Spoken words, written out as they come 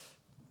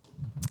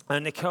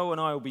And Nicole and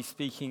I will be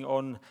speaking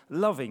on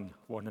loving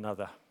one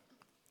another.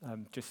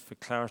 Just for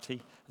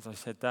clarity, as I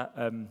said that,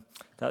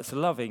 that's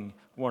loving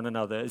one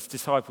another as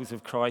disciples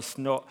of Christ,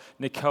 not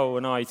Nicole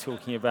and I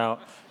talking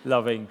about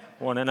loving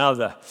one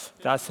another.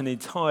 That's an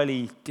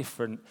entirely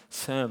different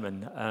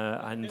sermon,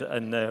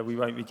 and we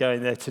won't be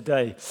going there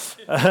today.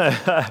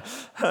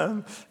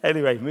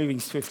 Anyway, moving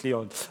swiftly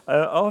on.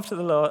 After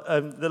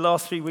the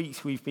last 3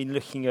 weeks, we've been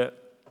looking at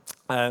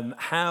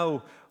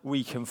how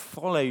we can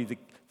follow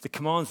the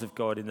commands of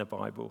God in the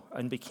Bible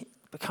and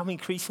become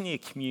increasingly a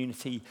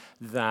community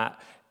that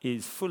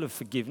is full of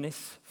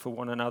forgiveness for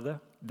one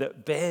another,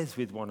 that bears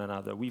with one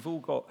another. We've all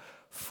got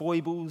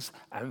foibles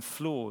and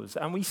flaws,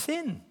 and we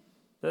sin.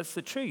 That's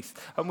the truth.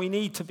 And we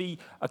need to be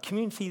a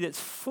community that's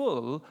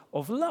full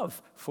of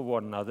love for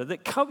one another,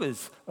 that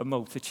covers a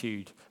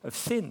multitude of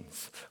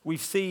sins.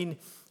 We've seen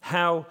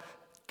how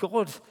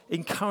God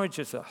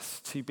encourages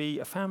us to be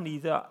a family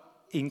that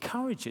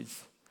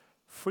encourages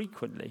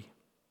frequently,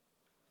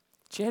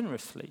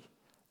 generously,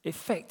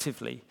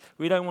 effectively.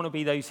 We don't want to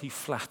be those who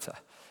flatter,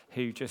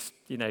 who just,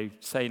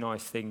 say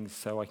nice things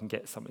so I can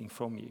get something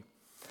from you.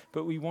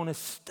 But we want to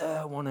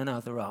stir one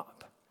another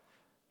up,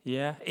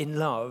 in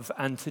love,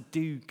 and to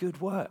do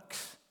good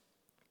works.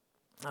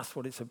 That's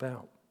what it's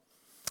about.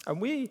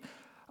 And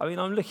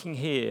I'm looking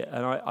here,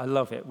 and I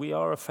love it. We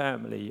are a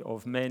family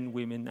of men,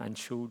 women, and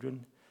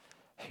children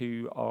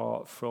who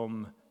are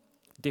from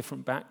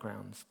different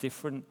backgrounds,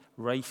 different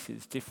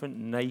races, different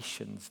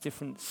nations,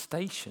 different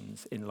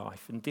stations in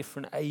life, and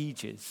different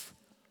ages.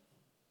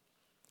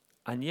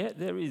 And yet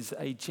there is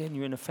a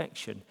genuine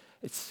affection.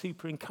 It's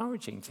super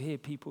encouraging to hear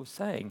people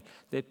saying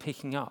they're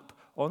picking up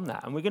on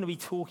that. And we're going to be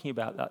talking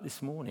about that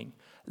this morning.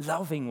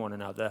 Loving one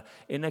another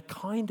in a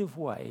kind of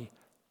way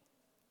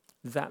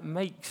that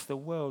makes the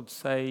world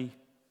say,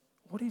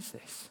 what is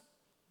this?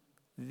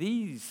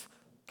 These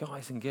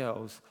guys and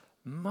girls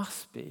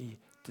must be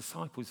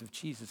disciples of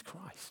Jesus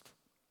Christ,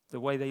 the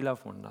way they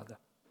love one another.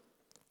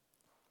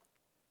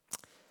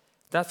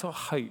 That's our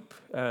hope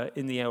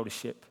in the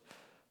eldership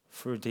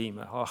for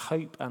Redeemer. Our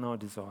hope and our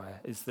desire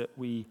is that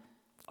we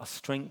are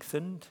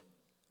strengthened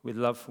with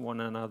love for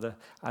one another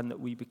and that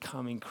we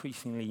become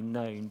increasingly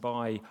known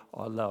by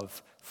our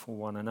love for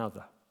one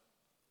another.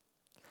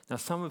 Now,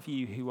 some of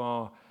you who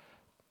are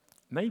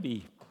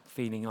maybe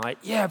feeling like,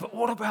 but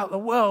what about the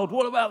world?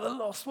 What about the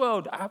lost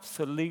world?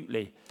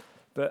 Absolutely.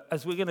 But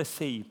as we're going to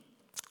see,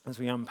 as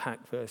we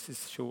unpack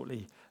verses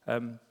shortly,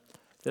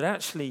 that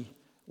actually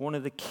one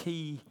of the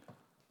key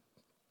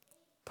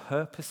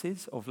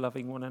purposes of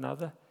loving one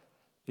another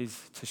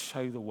is to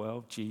show the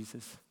world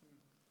Jesus.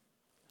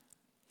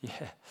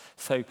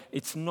 So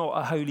it's not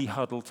a holy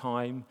huddle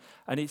time,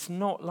 and it's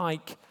not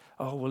like,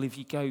 if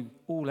you go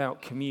all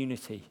out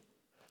community,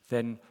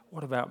 then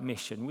what about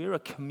mission? We're a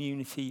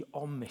community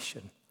on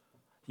mission.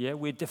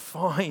 We're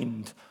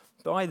defined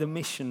by the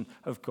mission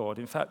of God,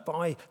 in fact,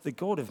 by the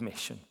God of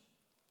mission.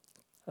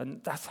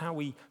 And that's how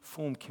we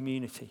form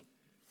community.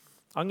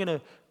 I'm going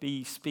to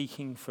be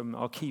speaking from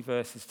our key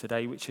verses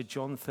today, which are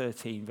John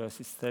 13,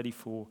 verses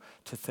 34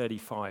 to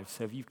 35.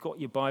 So if you've got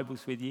your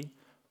Bibles with you,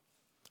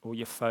 or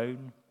your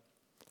phone,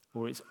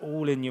 or it's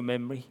all in your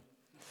memory,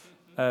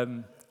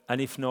 and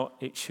if not,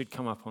 it should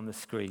come up on the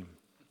screen.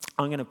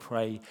 I'm going to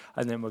pray,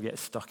 and then we'll get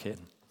stuck in.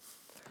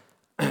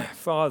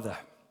 Father,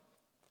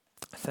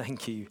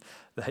 thank you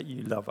that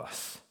you love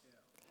us.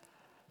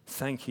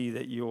 Thank you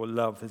that your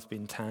love has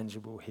been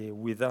tangible here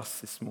with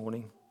us this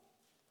morning.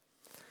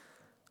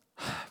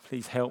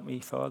 Please help me,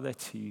 Father,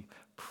 to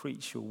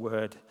preach your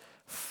word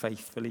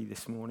faithfully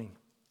this morning.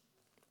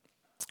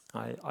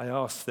 I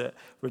ask that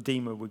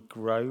Redeemer would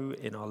grow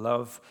in our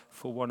love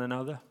for one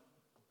another,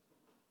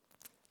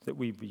 that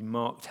we'd be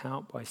marked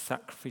out by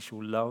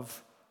sacrificial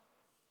love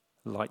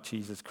like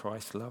Jesus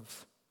Christ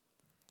loves,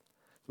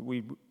 that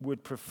we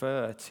would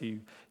prefer to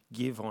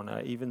give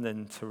honor even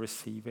than to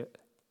receive it,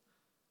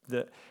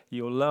 that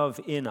your love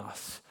in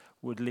us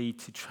would lead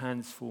to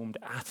transformed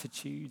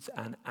attitudes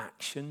and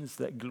actions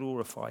that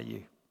glorify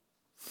you.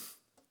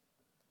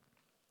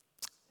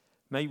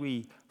 May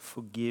we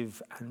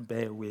forgive and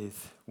bear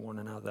with one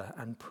another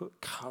and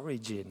put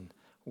courage in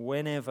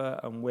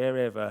whenever and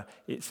wherever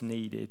it's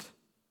needed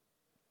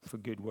for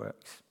good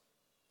works.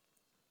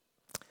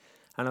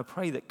 And I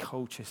pray that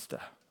Colchester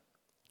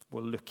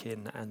will look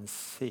in and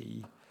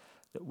see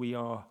that we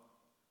are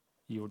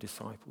your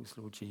disciples,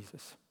 Lord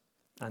Jesus.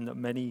 And that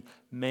many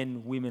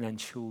men, women, and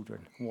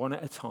children, one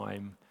at a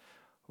time,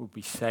 will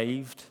be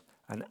saved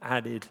and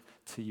added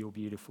to your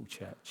beautiful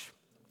church.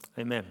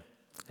 Amen.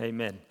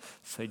 Amen.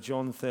 So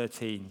John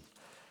 13,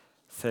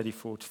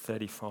 34 to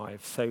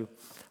 35. So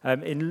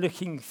in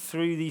looking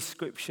through these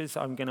scriptures,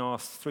 I'm going to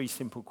ask 3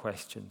 simple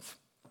questions.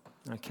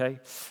 Okay?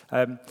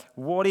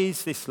 What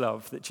is this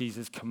love that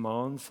Jesus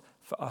commands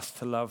for us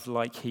to love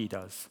like he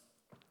does?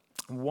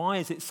 Why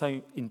is it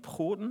so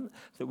important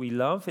that we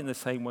love in the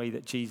same way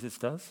that Jesus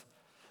does?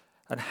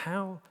 And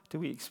how do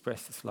we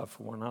express this love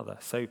for one another?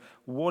 So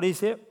what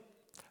is it?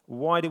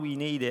 Why do we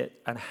need it?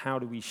 And how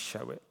do we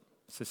show it?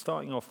 So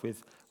starting off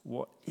with,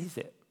 what is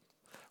it?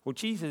 Well,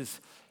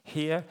 Jesus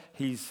here,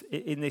 he's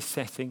in this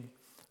setting,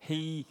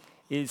 he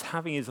is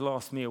having his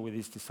last meal with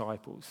his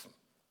disciples.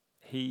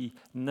 He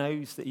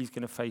knows that he's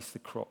going to face the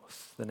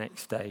cross the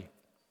next day.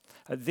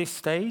 At this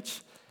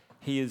stage,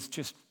 he has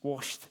just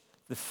washed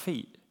the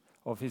feet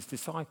of his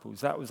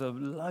disciples. That was a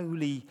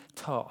lowly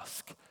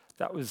task.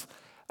 That was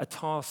a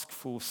task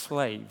for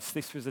slaves.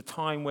 This was a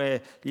time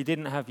where you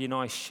didn't have your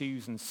nice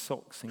shoes and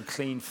socks and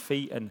clean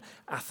feet and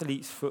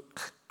athlete's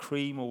foot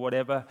cream or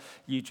whatever.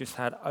 You just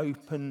had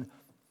open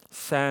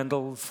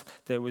sandals.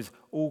 There was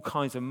all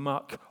kinds of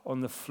muck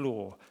on the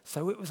floor.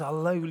 So it was a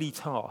lowly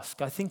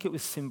task. I think it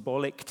was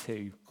symbolic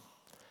too.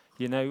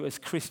 You know, as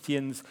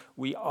Christians,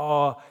 we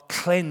are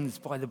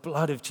cleansed by the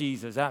blood of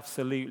Jesus,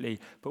 absolutely.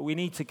 But we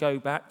need to go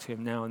back to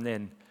him now and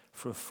then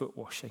for a foot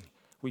washing.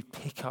 We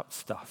pick up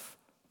stuff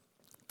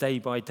day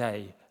by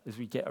day as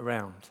we get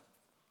around.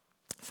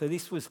 So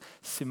this was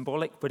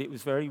symbolic, but it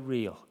was very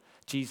real.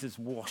 Jesus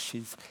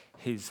washes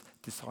his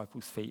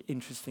disciples' feet.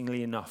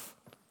 Interestingly enough,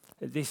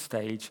 at this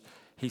stage,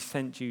 he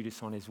sent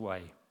Judas on his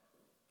way.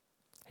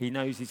 He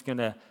knows he's going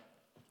to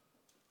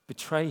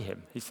betray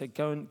him. He said,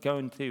 go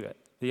and do it.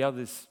 The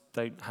others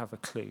don't have a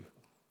clue,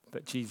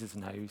 but Jesus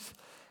knows.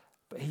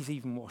 But he's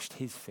even washed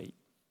his feet.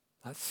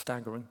 That's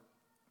staggering.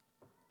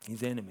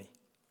 His enemy.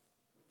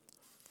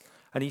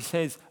 And he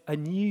says, a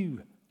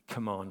new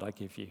command I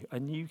give you, a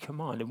new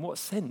command. In what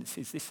sense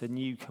is this a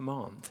new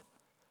command?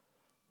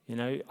 You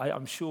know,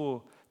 I'm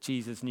sure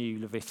Jesus knew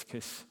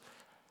Leviticus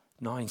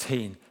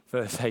 19,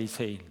 verse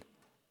 18.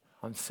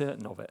 I'm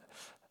certain of it.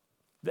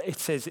 It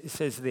says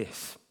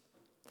this,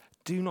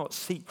 do not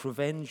seek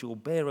revenge or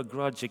bear a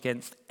grudge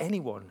against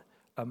anyone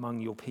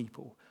among your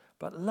people,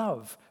 but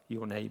love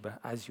your neighbor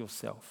as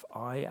yourself.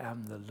 I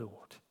am the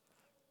Lord.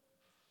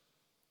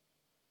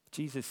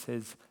 Jesus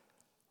says,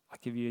 I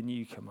give you a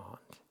new command.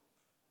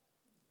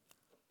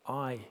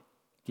 I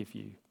give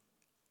you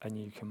a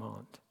new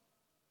command.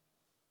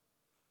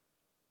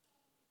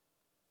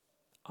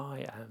 I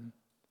am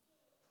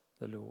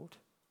the Lord.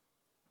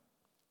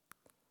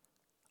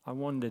 I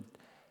wondered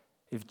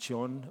if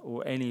John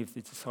or any of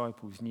the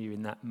disciples knew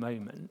in that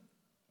moment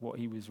what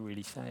he was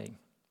really saying.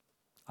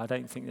 I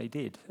don't think they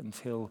did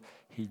until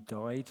he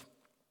died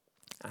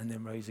and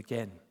then rose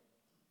again.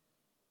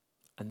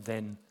 And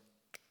then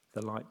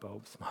the light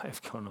bulbs might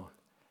have gone on.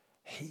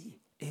 He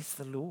is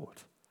the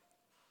Lord.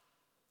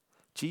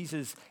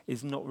 Jesus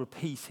is not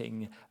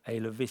repeating a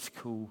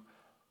Levitical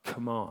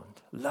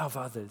command. Love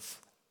others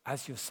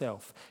as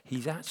yourself.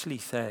 He's actually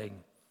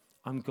saying,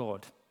 I'm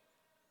God.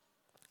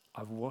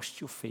 I've washed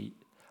your feet.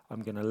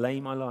 I'm going to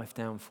lay my life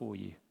down for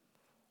you.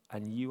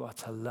 And you are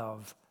to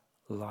love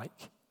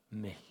like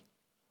me.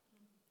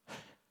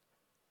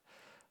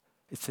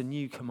 It's a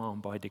new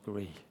command by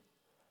degree.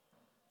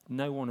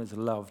 No one has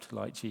loved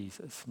like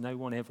Jesus. No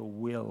one ever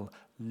will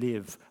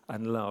live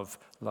and love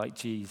like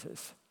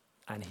Jesus.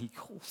 And he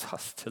calls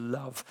us to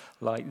love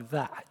like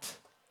that.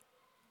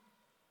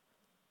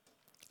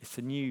 It's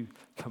a new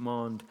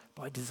command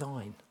by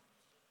design.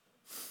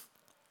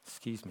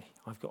 Excuse me,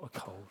 I've got a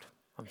cold.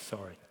 I'm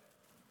sorry.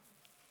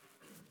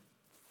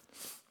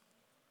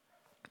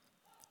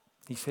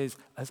 He says,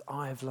 as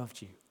I have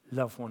loved you,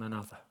 love one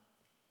another.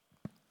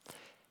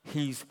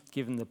 He's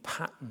given the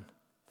pattern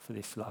for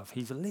this love.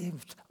 He's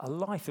lived a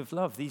life of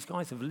love. These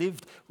guys have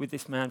lived with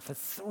this man for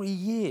 3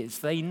 years.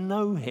 They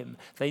know him.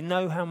 They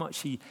know how much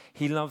he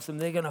loves them.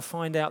 They're going to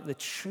find out the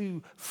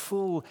true,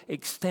 full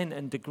extent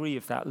and degree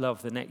of that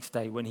love the next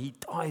day when he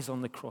dies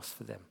on the cross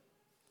for them.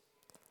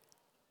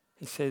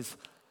 He says,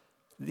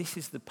 this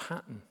is the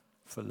pattern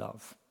for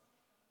love.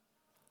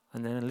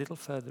 And then a little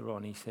further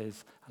on, he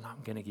says, and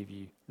I'm going to give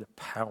you the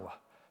power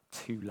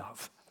to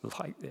love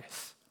like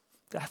this.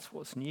 That's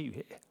what's new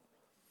here.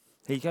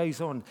 He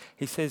goes on,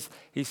 he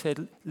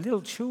said,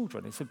 little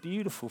children, it's a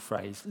beautiful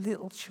phrase,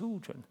 little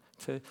children,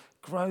 to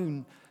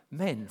grown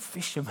men,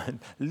 fishermen,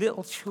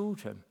 little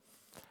children.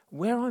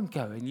 Where I'm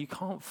going, you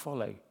can't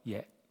follow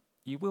yet.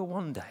 You will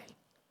one day.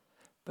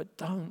 But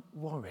don't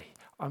worry,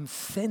 I'm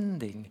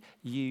sending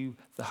you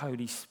the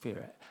Holy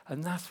Spirit.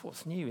 And that's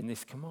what's new in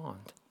this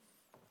command.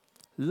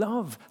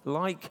 Love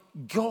like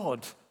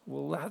God.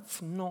 Well,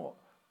 that's not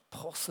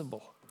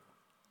possible.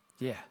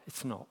 Yeah,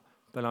 it's not.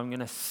 But I'm going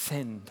to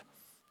send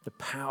the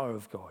power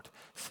of God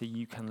so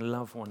you can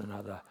love one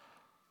another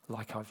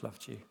like I've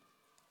loved you.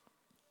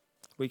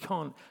 We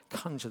can't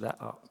conjure that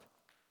up.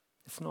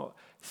 It's not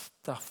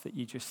stuff that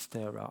you just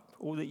stir up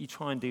or that you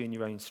try and do in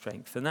your own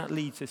strength. And that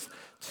leads us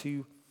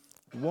to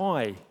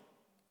why.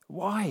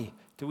 Why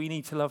do we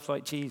need to love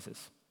like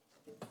Jesus?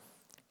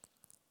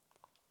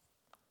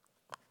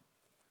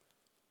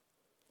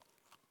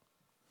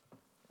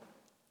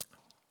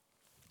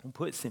 And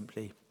put it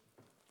simply,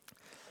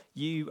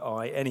 you,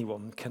 I,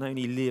 anyone can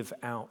only live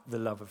out the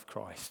love of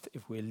Christ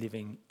if we're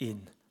living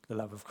in the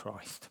love of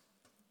Christ.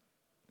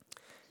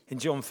 In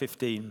John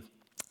 15,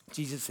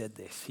 Jesus said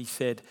this. He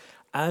said,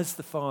 as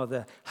the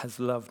Father has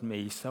loved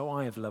me, so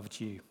I have loved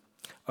you.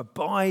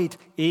 Abide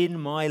in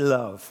my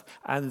love.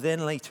 And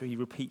then later he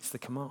repeats the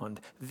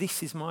command.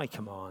 This is my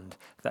command,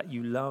 that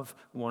you love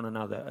one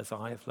another as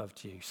I have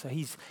loved you. So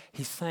he's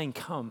saying,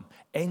 come,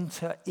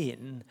 enter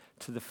in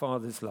to the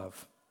Father's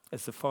love.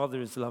 As the Father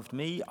has loved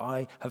me,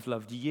 I have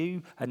loved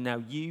you, and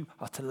now you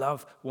are to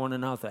love one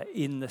another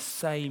in the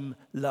same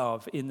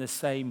love, in the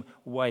same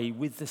way,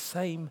 with the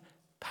same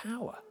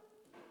power.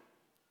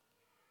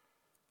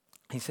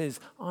 He says,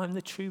 I'm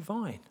the true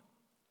vine.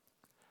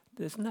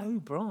 There's no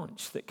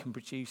branch that can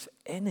produce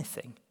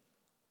anything,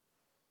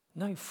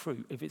 no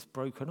fruit if it's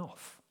broken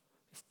off.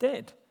 It's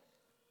dead.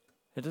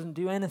 It doesn't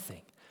do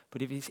anything.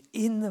 But if it's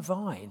in the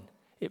vine,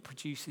 it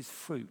produces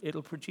fruit.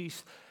 It'll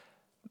produce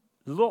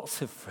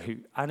lots of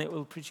fruit, and it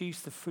will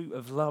produce the fruit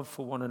of love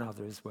for one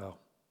another as well.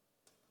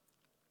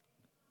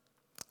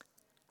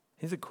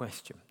 Here's a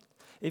question.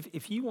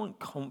 If you want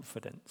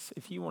confidence,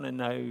 if you want to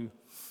know,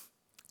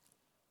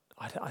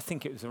 I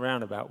think it was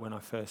around about when I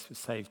first was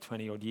saved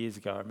 20 odd years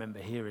ago, I remember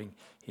hearing,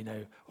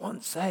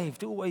 once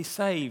saved, always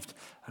saved.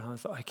 And I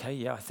was like, okay,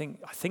 yeah, I think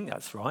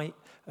that's right,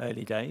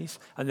 early days.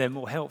 And then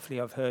more helpfully,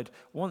 I've heard,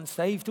 once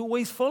saved,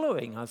 always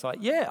following. I was like,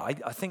 yeah,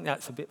 I think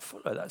that's a bit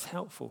fuller, that's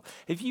helpful.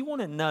 If you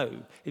want to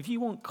know, if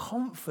you want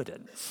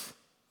confidence,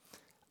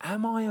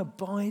 am I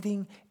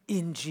abiding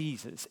in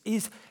Jesus?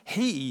 Is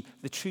he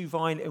the true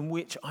vine in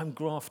which I'm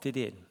grafted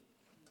in?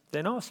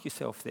 Then ask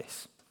yourself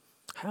this.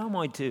 How am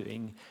I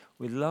doing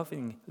with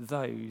loving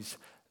those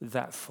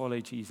that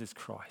follow Jesus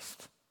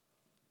Christ?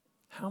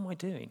 How am I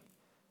doing?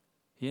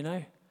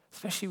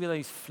 Especially with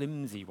those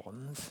flimsy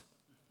ones.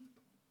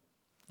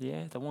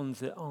 Yeah, the ones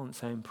that aren't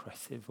so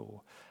impressive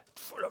or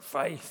full of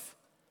faith.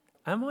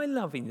 Am I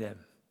loving them?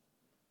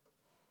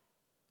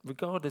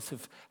 Regardless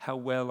of how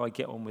well I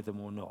get on with them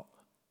or not.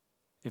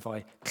 If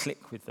I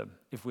click with them,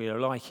 if we are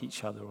like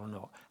each other or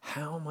not.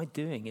 How am I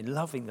doing in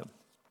loving them?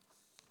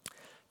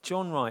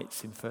 John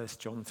writes in 1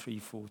 John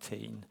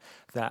 3:14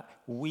 that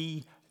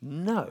we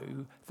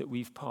know that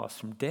we've passed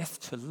from death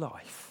to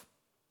life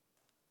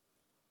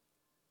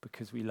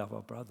because we love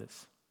our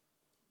brothers.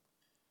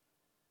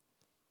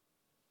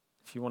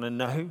 If you want to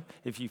know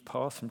if you've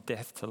passed from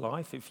death to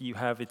life, if you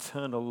have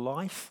eternal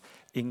life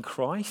in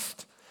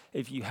Christ,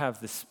 if you have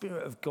the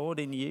Spirit of God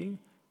in you,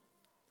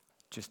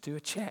 just do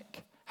a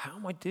check. How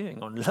am I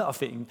doing on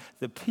loving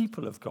the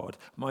people of God,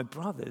 my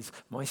brothers,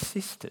 my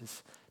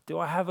sisters? Do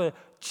I have a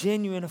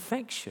genuine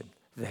affection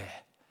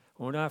there?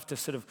 Or do I have to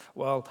sort of,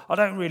 I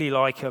don't really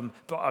like them,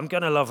 but I'm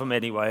going to love them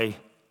anyway?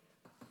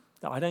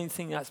 I don't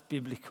think that's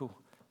biblical.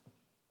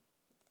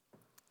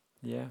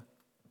 Yeah?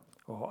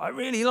 Or I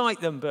really like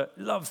them, but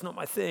love's not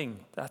my thing.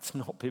 That's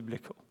not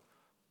biblical.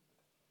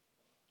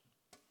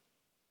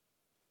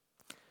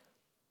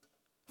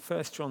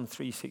 1 John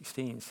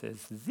 3:16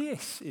 says,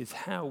 this is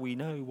how we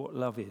know what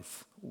love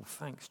is. Oh,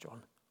 thanks,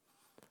 John.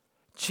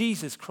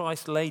 Jesus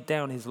Christ laid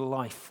down his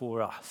life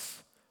for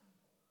us.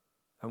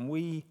 And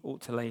we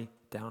ought to lay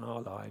down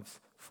our lives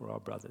for our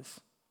brothers.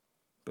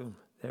 Boom,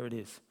 there it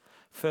is.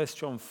 1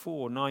 John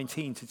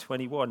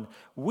 4:19-21.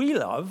 We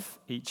love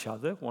each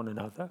other, one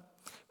another,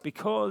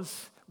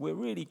 because we're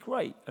really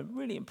great and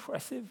really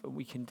impressive, and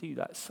we can do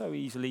that so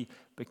easily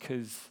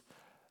because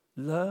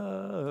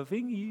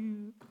loving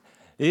you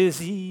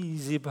is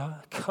easy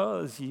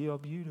because you're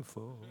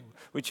beautiful,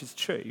 which is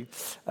true.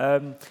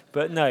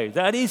 But no,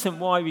 that isn't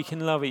why we can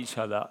love each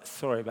other.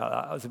 Sorry about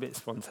that. I was a bit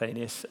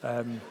spontaneous.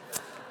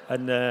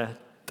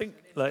 Think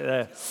like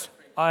that.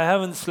 I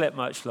haven't slept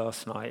much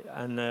last night,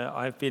 and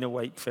I've been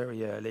awake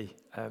very early.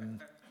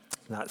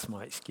 That's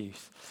my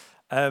excuse.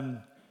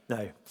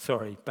 No,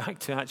 sorry. Back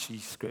to actually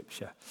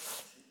Scripture.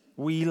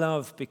 We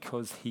love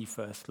because he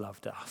first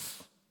loved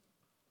us.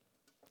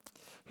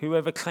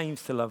 Whoever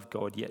claims to love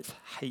God yet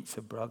hates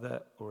a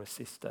brother or a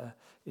sister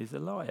is a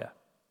liar.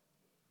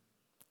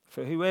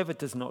 For whoever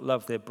does not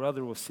love their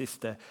brother or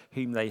sister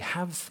whom they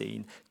have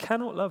seen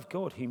cannot love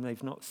God whom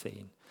they've not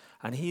seen.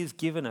 And he has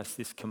given us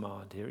this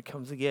command. Here it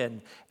comes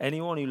again.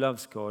 Anyone who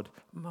loves God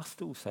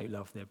must also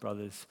love their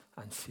brothers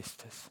and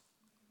sisters.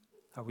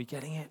 Are we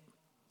getting it?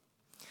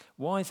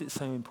 Why is it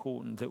so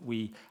important that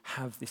we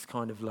have this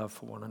kind of love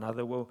for one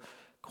another? Well,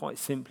 quite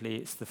simply,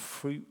 it's the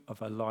fruit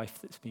of a life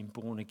that's been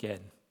born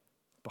again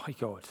by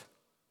God.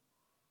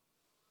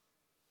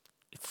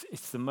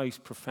 It's the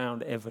most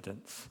profound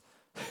evidence.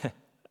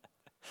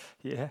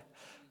 Yeah?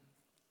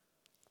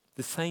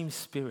 The same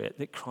Spirit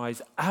that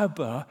cries,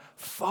 Abba,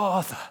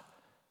 Father,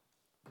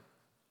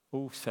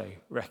 also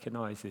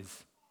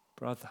recognizes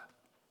brother,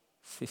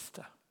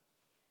 sister.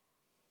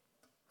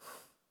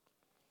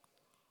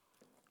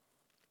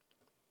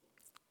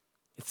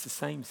 It's the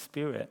same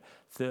Spirit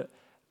that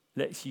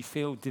lets you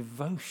feel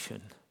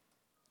devotion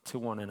to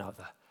one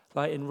another.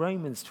 Like in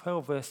Romans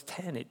 12, verse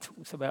 10, it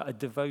talks about a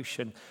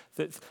devotion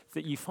that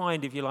you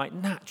find, if you like,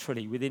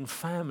 naturally within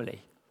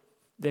family.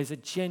 There's a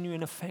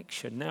genuine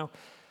affection. Now,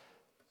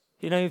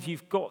 if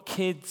you've got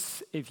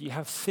kids, if you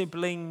have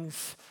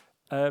siblings,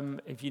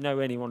 if you know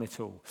anyone at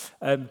all,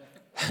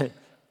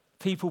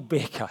 people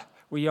bicker,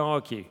 we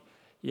argue,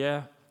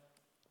 yeah?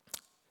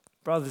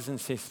 Brothers and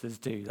sisters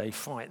do. They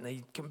fight and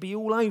they can be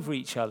all over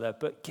each other.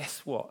 But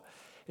guess what?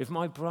 If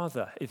my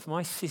brother, if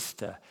my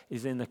sister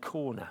is in the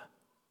corner,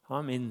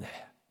 I'm in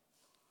there.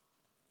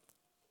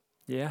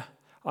 Yeah?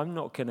 I'm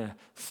not going to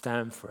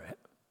stand for it.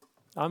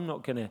 I'm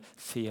not going to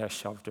see her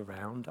shoved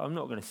around. I'm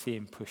not going to see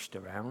him pushed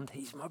around.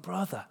 He's my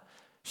brother.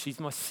 She's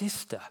my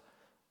sister.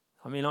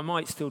 I mean, I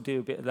might still do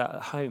a bit of that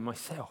at home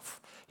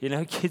myself. You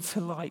know, kids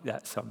are like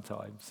that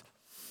sometimes.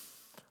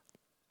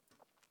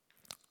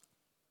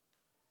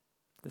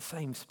 The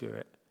same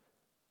Spirit,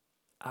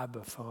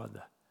 Abba,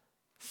 Father,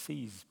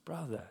 sees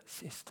brother,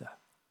 sister.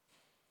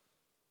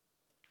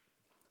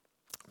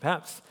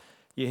 Perhaps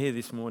you're here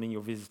this morning,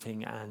 you're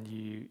visiting, and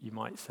you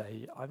might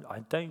say, I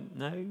don't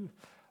know,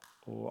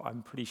 or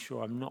I'm pretty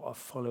sure I'm not a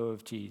follower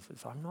of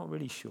Jesus. I'm not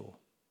really sure.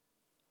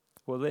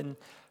 Well, then,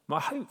 my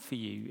hope for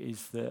you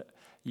is that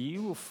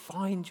you will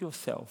find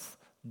yourself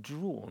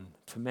drawn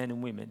to men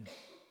and women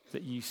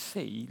that you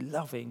see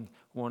loving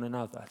one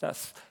another.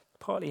 That's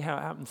partly how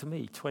it happened to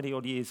me 20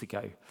 odd years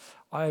ago.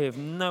 I have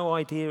no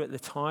idea at the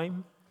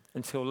time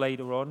until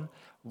later on.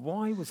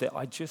 Why was it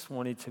I just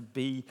wanted to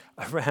be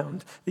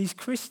around these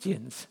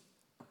Christians?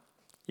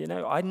 You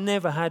know, I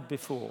never had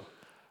before.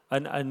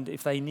 And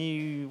if they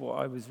knew what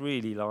I was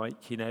really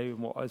like, you know, and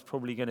what I was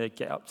probably going to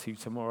get up to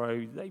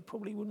tomorrow, they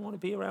probably wouldn't want to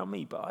be around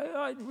me. But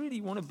I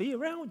really want to be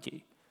around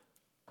you.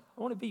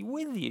 I want to be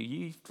with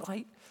you.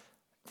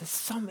 There's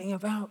something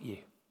about you.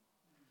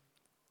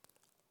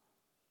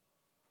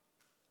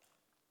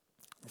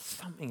 There's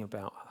something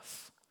about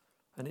us,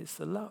 and it's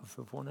the love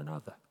of one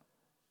another.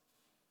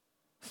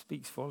 It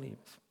speaks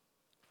volumes.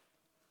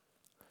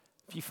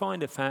 If you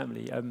find a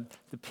family,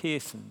 the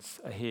Pearsons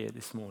are here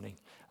this morning.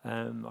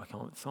 I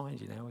can't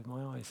find you now with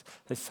my eyes.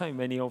 There's so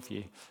many of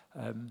you.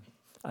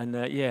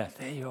 Yeah,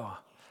 there you are.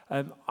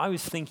 I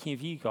was thinking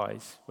of you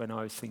guys when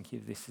I was thinking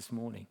of this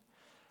morning.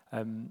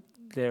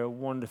 They're a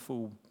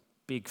wonderful,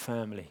 big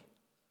family.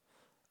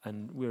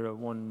 And we're a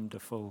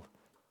wonderful,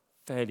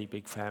 fairly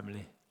big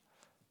family.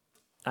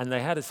 And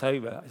they had us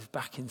over, it was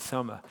back in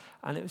summer,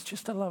 and it was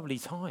just a lovely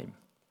time.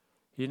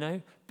 You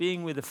know,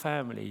 being with a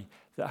family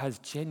that has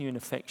genuine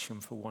affection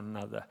for one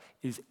another,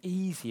 is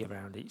easy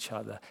around each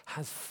other,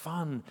 has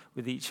fun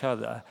with each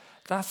other.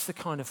 That's the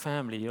kind of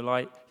family you're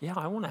like, yeah,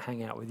 I want to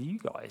hang out with you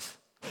guys.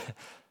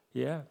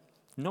 Yeah,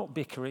 not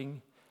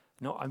bickering.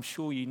 I'm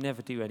sure you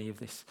never do any of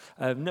this.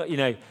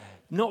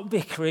 Not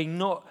bickering,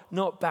 not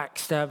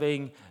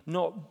backstabbing,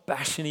 not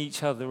bashing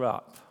each other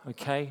up,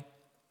 okay?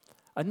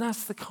 And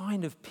that's the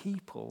kind of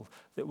people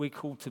that we're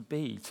called to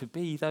be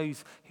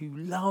those who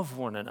love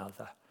one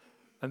another.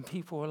 And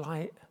people are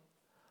like,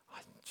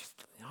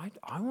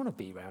 I want to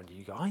be around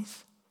you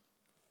guys.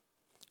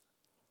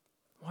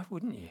 Why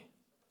wouldn't you?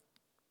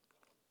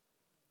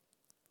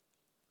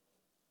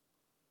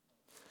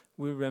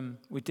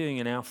 We're doing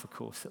an Alpha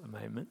course at the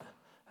moment.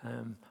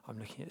 I'm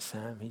looking at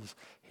Sam.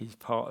 He's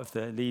part of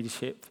the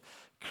leadership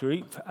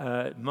group.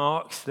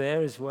 Mark's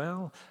there as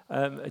well.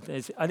 And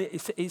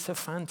it's a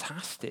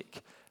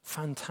fantastic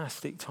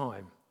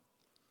time.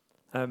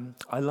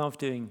 I love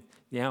doing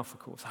the Alpha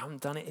course. I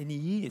haven't done it in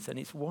years, and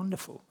it's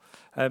wonderful.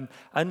 And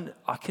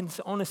I can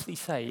honestly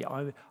say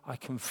I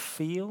can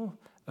feel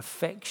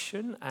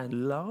affection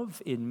and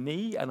love in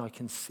me, and I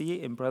can see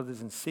it in brothers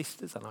and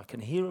sisters, and I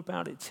can hear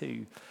about it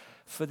too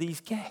for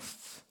these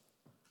guests.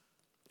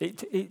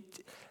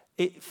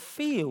 It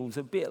feels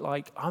a bit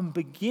like I'm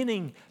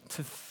beginning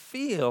to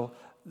feel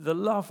the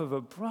love of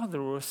a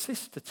brother or a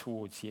sister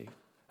towards you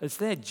as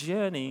they're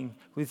journeying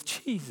with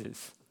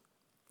Jesus.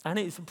 And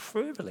it's a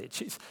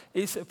privilege.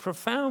 It's a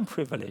profound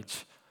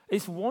privilege.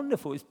 It's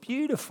wonderful. It's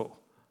beautiful.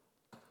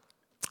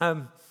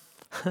 My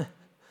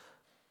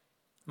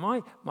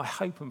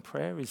hope and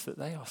prayer is that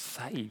they are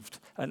saved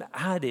and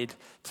added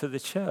to the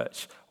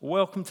church.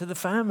 Welcome to the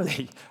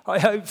family, I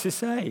hope to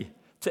say,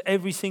 to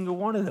every single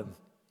one of them.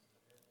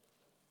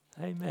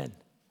 Amen.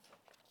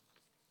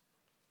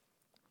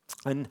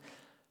 And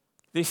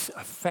this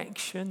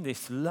affection,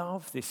 this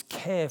love, this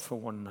care for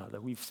one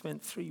another, we've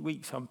spent 3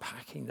 weeks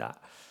unpacking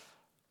that.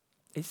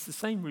 It's the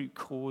same root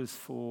cause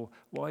for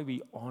why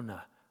we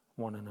honor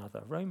one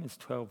another. Romans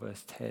 12,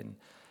 verse 10,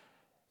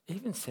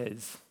 even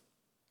says,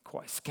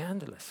 quite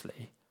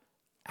scandalously,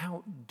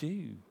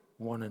 outdo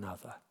one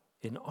another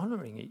in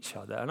honoring each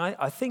other. And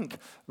I think,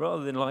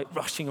 rather than like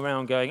rushing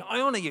around going,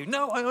 I honor you,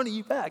 no, I honor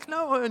you back,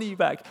 no, I honor you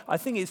back, I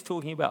think it's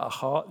talking about a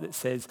heart that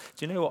says,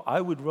 do you know what, I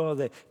would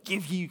rather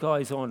give you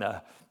guys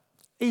honor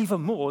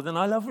even more than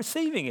I love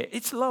receiving it.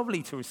 It's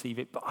lovely to receive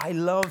it, but I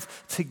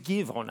love to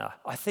give honor.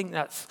 I think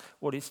that's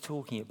what it's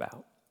talking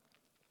about.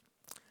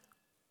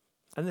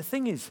 And the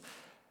thing is,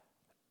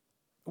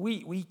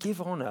 we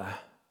give honor.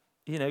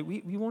 You know,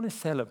 we want to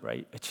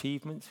celebrate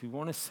achievements. We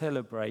want to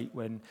celebrate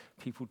when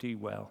people do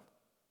well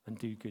and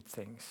do good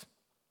things.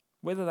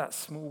 Whether that's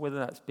small, whether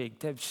that's big.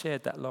 Deb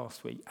shared that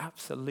last week.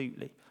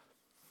 Absolutely.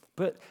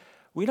 But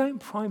we don't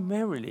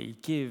primarily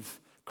give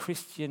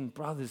Christian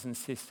brothers and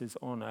sisters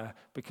honor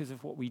because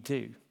of what we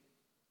do,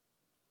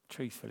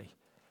 truthfully.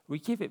 We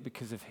give it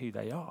because of who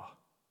they are.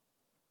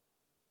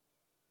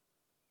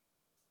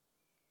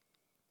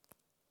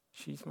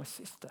 She's my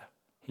sister.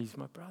 He's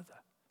my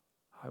brother.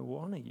 I will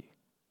honor you.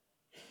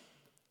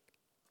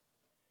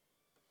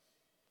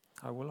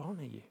 I will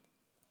honor you.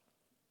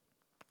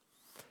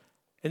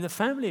 In the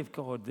family of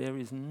God, there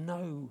is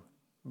no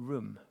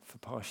room for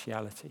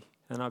partiality.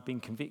 And I've been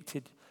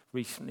convicted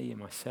recently in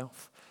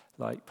myself,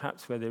 like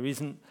perhaps where there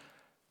isn't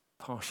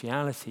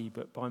partiality,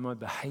 but by my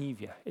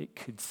behavior, it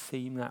could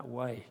seem that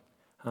way.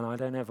 And I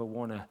don't ever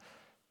want to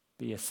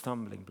be a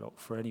stumbling block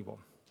for anyone.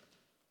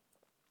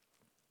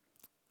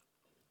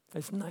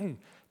 There's no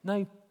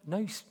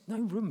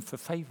room for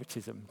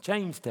favoritism.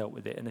 James dealt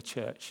with it in a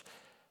church.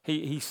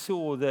 He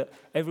saw that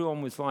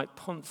everyone was like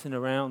pouncing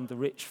around the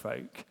rich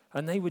folk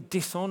and they were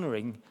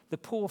dishonoring the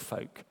poor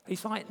folk.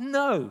 He's like,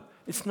 no,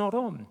 it's not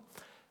on.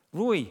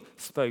 Roy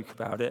spoke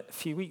about it a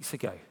few weeks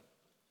ago,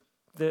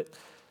 that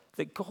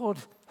God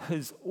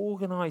has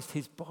organized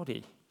his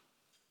body,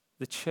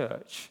 the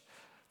church,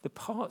 the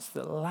parts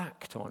that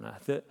lacked honor,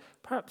 that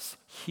perhaps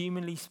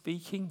humanly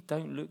speaking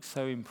don't look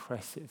so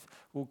impressive.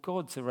 Well,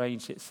 God's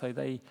arranged it so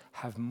they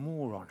have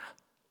more honor,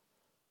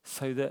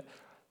 so that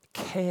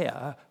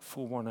care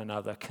for one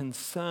another,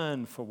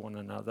 concern for one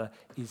another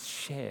is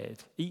shared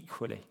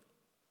equally.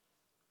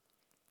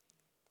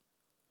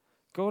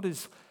 God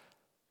has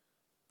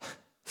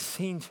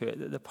seen to it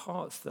that the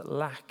parts that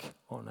lack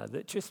honor,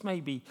 that just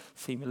maybe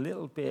seem a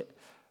little bit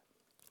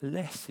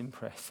less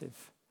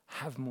impressive,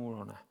 have more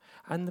honor.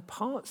 And the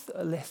parts that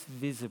are less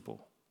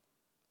visible.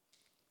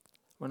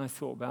 When I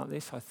thought about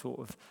this, I thought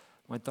of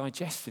my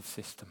digestive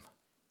system.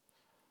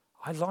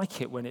 I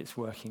like it when it's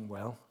working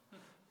well.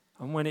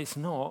 And when it's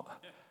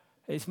not,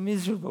 it's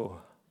miserable.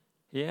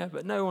 Yeah,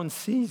 but no one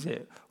sees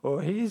it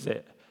or hears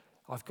it.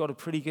 I've got a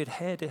pretty good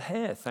head of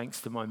hair,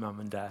 thanks to my mum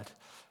and dad.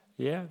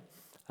 Yeah,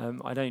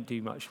 I don't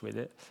do much with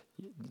it.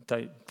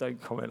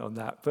 Don't comment on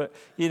that. But,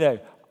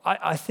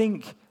 I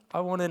think I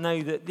want to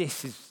know that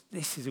this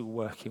is all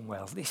working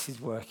well. This is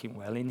working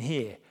well in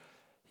here.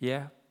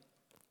 Yeah?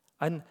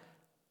 And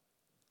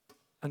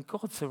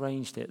God's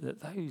arranged it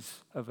that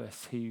those of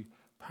us who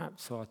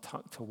perhaps are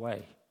tucked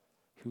away,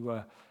 who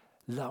are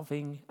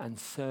loving and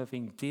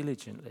serving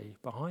diligently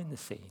behind the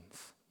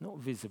scenes, not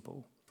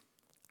visible,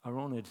 are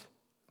honored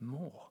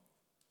more.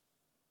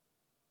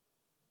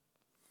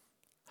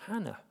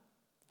 Hannah,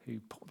 who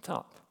popped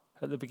up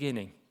at the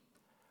beginning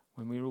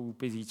when we were all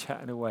busy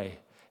chatting away,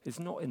 is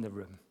not in the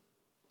room.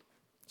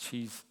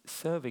 She's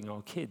serving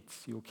our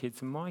kids, your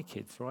kids and my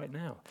kids right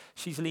now.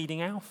 She's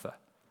leading Alpha.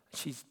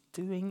 She's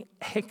doing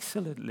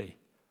excellently,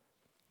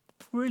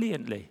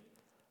 brilliantly.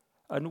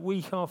 And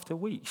week after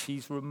week,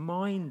 she's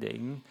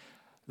reminding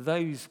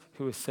those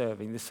who are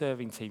serving, the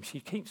serving team, she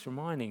keeps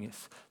reminding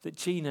us that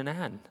Jean and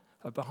Anne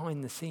are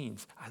behind the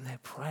scenes and they're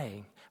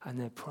praying and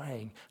they're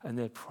praying and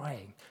they're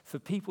praying for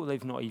people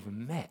they've not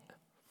even met.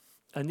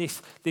 And this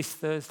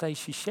Thursday,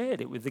 she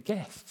shared it with the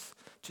guests.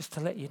 Just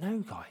to let you know,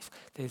 guys,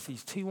 there's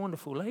these two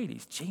wonderful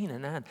ladies, Jean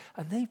and Anne,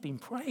 and they've been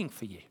praying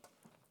for you.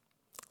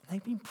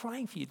 They've been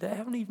praying for you. They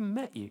haven't even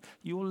met you.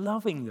 You're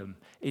loving them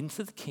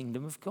into the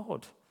kingdom of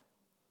God.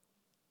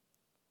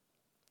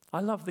 I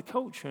love the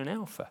culture in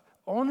Alpha,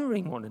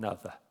 honoring one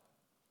another,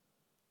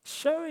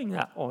 showing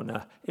that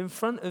honor in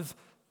front of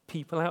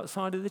people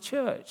outside of the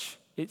church.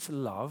 It's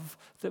love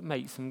that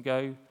makes them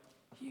go,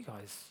 you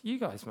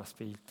guys must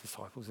be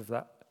disciples of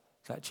that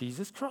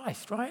Jesus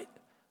Christ, right?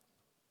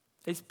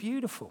 It's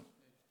beautiful.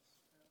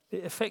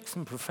 It affects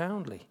them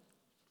profoundly.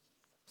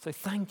 So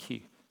thank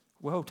you.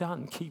 Well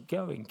done. Keep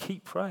going.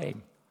 Keep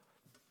praying.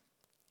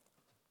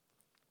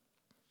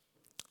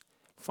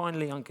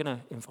 Finally, I'm going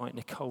to invite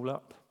Nicole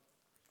up.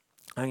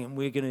 And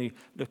we're going to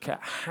look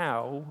at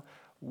how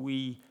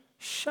we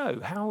show,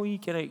 how are we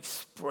going to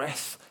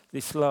express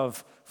this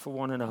love for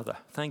one another.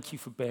 Thank you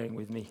for bearing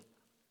with me.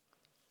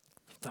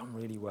 You've done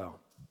really well.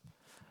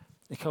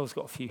 Nicole's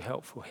got a few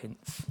helpful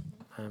hints.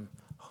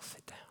 I'll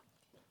sit down.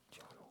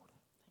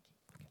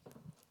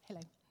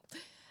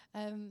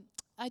 Hello.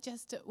 I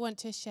just want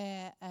to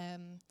share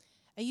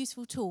a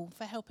useful tool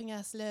for helping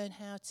us learn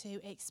how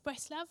to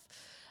express love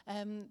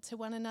to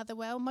one another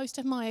well. Most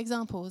of my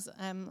examples,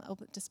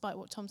 despite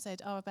what Tom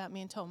said, are about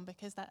me and Tom,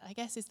 because that, I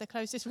guess, is the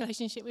closest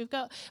relationship we've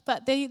got.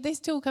 But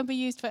this tool can be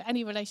used for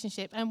any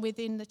relationship and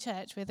within the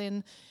church,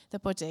 within the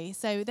body.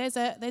 So there's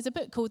a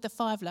book called The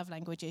 5 Love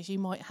Languages. You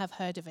might have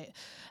heard of it.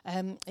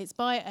 It's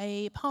by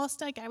a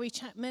pastor, Gary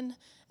Chapman,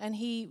 and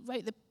he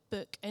wrote the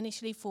book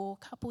initially for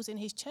couples in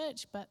his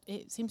church, but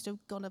it seems to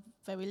have gone a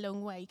very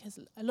long way because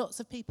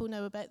lots of people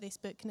know about this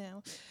book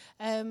now.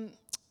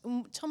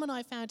 Tom and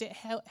I found it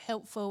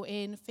helpful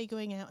in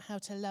figuring out how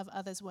to love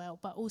others well,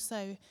 but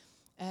also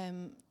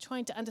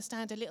trying to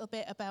understand a little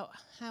bit about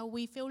how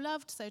we feel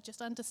loved, so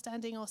just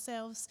understanding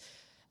ourselves.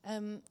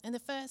 And the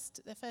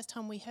first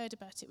time we heard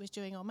about it was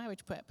during our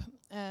marriage prep,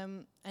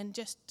 and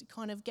just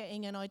kind of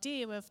getting an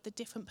idea of the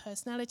different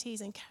personalities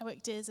and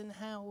characters and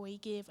how we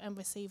give and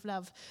receive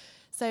love.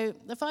 So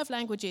the 5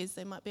 languages,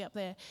 they might be up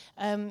there,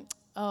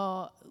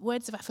 are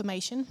words of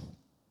affirmation,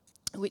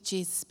 which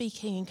is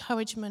speaking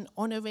encouragement,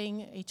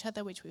 honouring each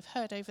other, which we've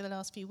heard over the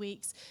last few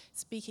weeks,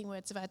 speaking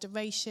words of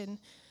adoration,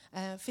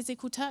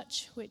 Physical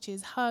touch, which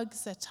is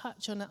hugs, a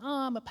touch on the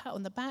arm, a pat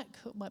on the back,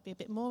 it might be a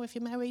bit more if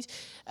you're married.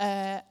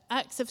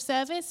 Acts of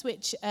service,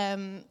 which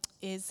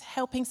is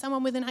helping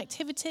someone with an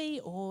activity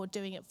or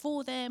doing it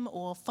for them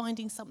or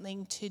finding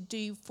something to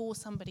do for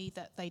somebody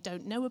that they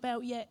don't know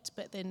about yet,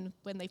 but then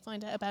when they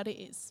find out about it,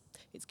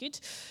 it's good.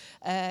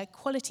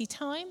 Quality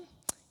time,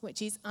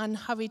 which is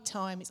unhurried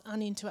time, it's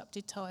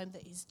uninterrupted time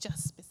that is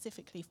just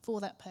specifically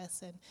for that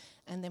person.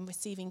 And then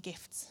receiving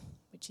gifts,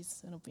 which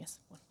is an obvious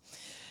one.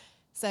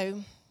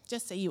 So,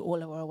 just so you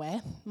all are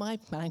aware, my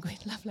language,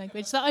 love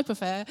language that I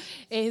prefer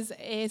is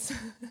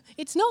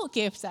it's not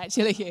gifts,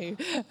 actually.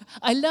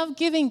 I love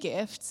giving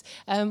gifts.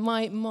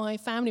 My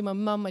family, my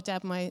mum, my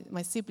dad,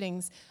 my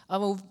siblings are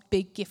all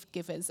big gift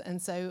givers,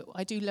 and so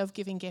I do love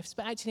giving gifts.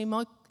 But actually,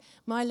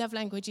 my love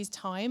language is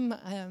time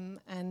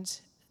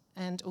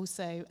and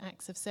also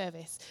acts of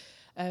service.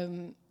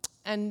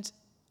 And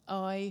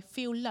I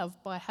feel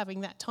loved by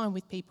having that time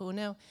with people.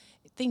 Now,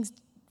 things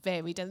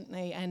vary, don't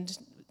they? And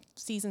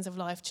seasons of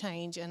life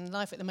change, and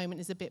life at the moment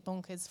is a bit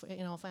bonkers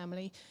in our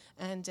family,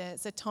 and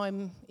so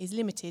time is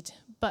limited.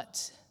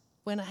 But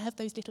when I have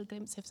those little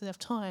glimpses of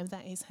time,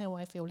 that is how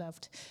I feel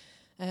loved.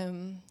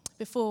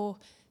 Before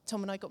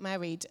Tom and I got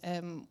married,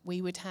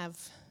 we would have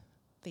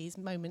these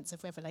moments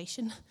of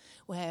revelation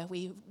where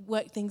we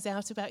worked things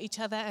out about each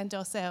other and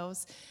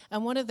ourselves.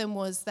 And one of them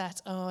was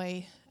that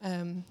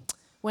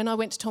when I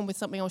went to Tom with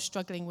something I was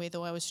struggling with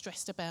or I was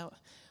stressed about,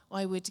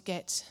 I would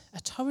get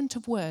a torrent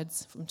of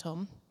words from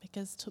Tom,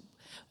 because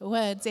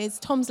words is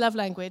Tom's love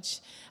language,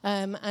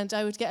 and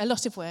I would get a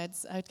lot of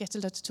words. I would get a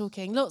lot of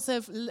talking.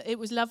 It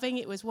was loving,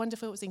 it was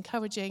wonderful, it was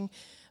encouraging.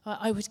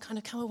 I would kind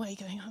of come away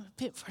going, I'm a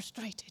bit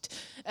frustrated,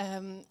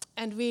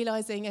 and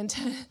realising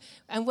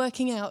and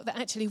working out that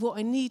actually what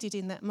I needed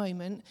in that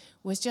moment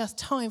was just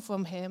time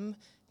from him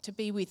to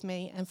be with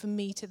me and for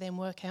me to then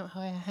work out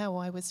how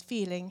I was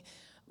feeling,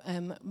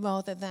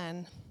 rather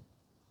than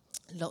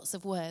lots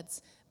of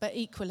words. But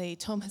equally,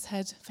 Tom has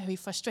had very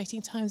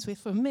frustrating times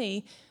from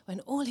me when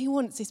all he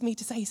wants is me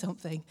to say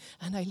something,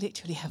 and I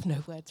literally have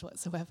no words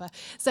whatsoever.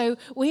 So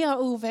we are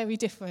all very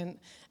different,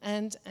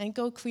 and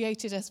God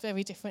created us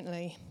very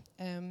differently.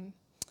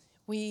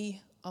 We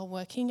are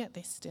working at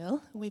this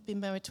still. We've been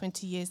married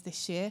 20 years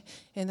this year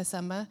in the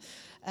summer,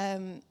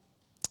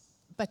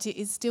 but it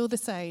is still the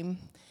same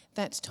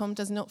that Tom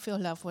does not feel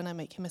love when I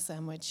make him a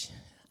sandwich.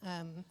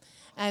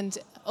 And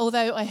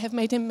although I have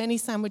made him many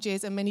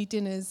sandwiches and many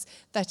dinners,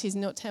 that is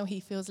not how he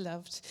feels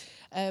loved.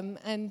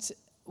 And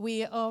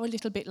we are a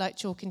little bit like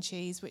chalk and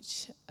cheese,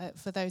 which,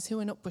 for those who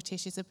are not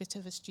British, is a bit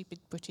of a stupid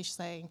British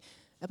saying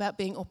about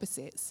being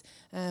opposites.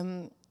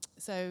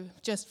 So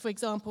just for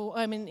example,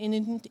 I'm an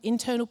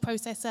internal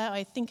processor.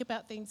 I think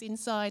about things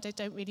inside. I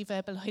don't really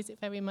verbalise it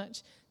very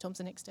much.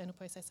 Tom's an external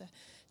processor.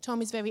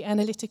 Tom is very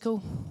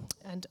analytical,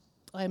 and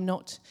I am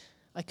not.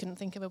 I couldn't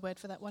think of a word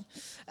for that one.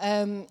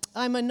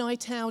 I'm a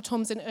night owl.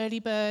 Tom's an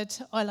early bird.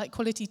 I like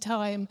quality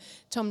time.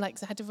 Tom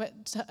likes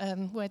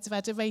words of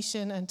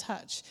adoration and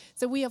touch.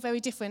 So we are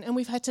very different, and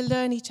we've had to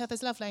learn each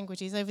other's love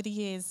languages over the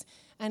years.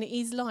 And it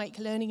is like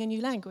learning a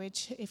new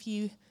language. If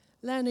you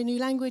learn a new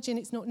language and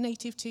it's not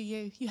native to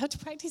you, you have to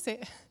practice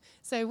it.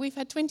 So we've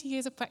had 20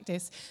 years of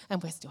practice,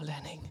 and we're still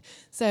learning.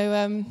 So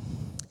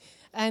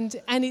and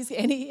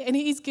it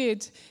is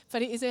good,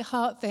 but it is a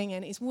heart thing,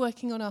 and it's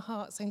working on our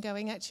hearts and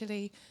going,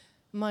 actually,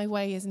 my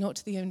way is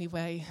not the only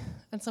way.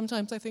 And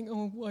sometimes I think,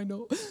 oh, why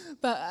not?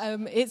 But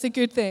it's a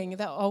good thing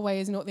that our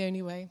way is not the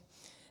only way.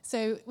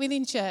 So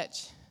within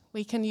church,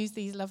 we can use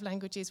these love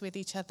languages with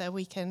each other.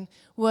 We can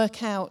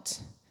work out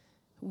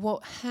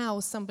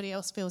how somebody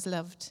else feels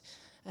loved.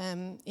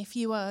 If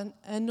you are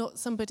not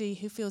somebody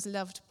who feels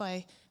loved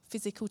by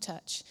physical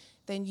touch,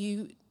 then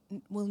you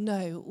will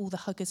know all the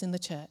huggers in the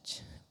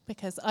church.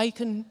 Because I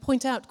can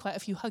point out quite a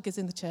few huggers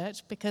in the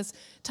church, because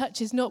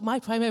touch is not my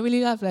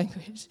primary love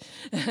language.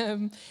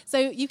 So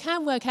you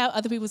can work out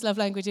other people's love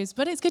languages,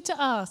 but it's good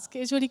to ask.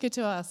 It's really good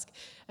to ask,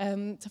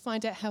 to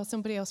find out how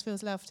somebody else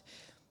feels loved.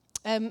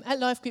 At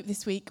Life Group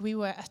this week, we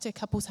were at a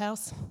couple's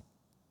house.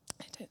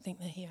 I don't think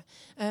they're here.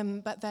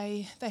 But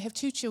they have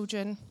 2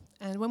 children,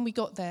 and when we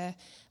got there,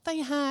 they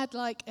had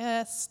like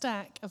a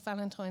stack of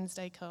Valentine's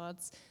Day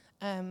cards.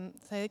 So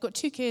they've got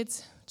 2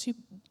 kids, 2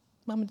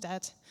 mum and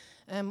dad.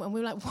 And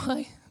we were like,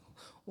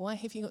 why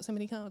have you got so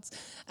many cards?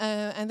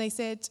 And they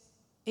said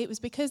it was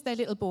because their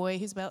little boy,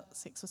 who's about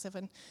 6 or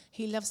 7,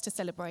 he loves to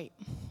celebrate.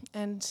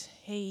 And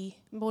he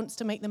wants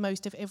to make the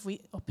most of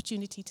every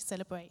opportunity to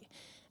celebrate.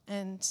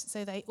 And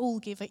so they all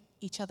give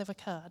each other a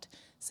card.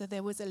 So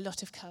there was a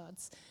lot of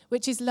cards,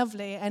 which is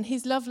lovely. And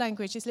his love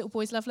language, his little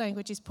boy's love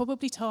language, is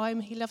probably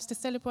time. He loves to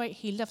celebrate.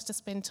 He loves to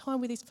spend time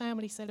with his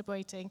family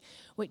celebrating,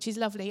 which is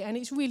lovely. And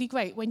it's really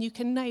great when you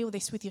can nail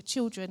this with your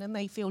children and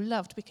they feel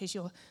loved because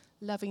you're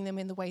loving them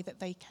in the way that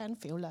they can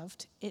feel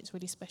loved. It's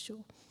really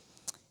special.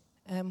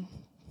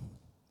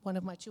 One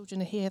of my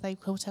children are here. They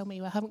will tell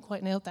me I haven't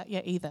quite nailed that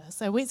yet either.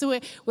 So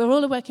we're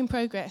all a work in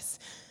progress.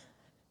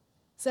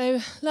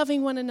 So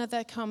loving one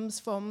another comes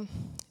from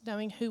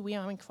knowing who we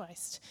are in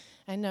Christ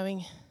and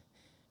knowing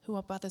who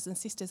our brothers and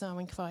sisters are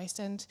in Christ.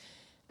 And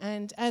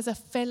And as a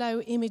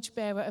fellow image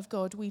bearer of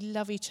God, we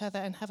love each other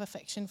and have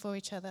affection for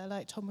each other,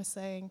 like Tom was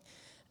saying.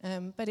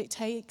 But it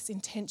takes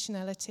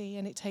intentionality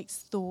and it takes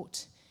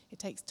thought. It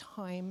takes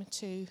time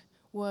to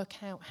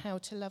work out how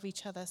to love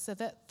each other so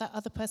that that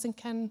other person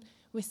can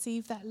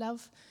receive that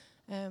love.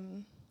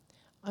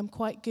 I'm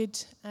quite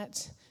good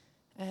at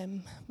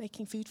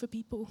making food for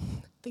people,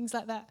 things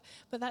like that.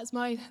 But that's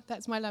my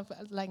love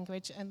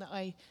language, and that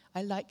I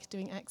like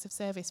doing acts of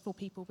service for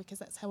people because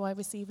that's how I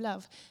receive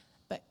love.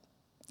 But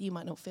you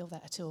might not feel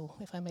that at all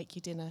if I make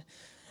you dinner.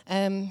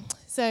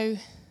 So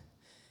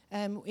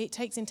it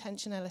takes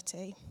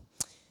intentionality.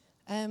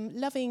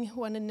 Loving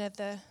one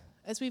another,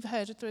 as we've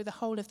heard through the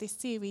whole of this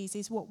series,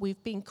 is what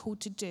we've been called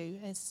to do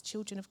as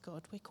children of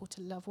God. We're called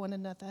to love one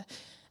another.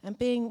 And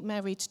being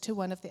married to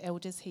one of the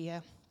elders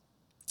here,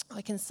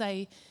 I can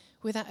say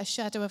without a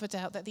shadow of a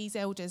doubt that these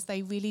elders,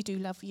 they really do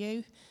love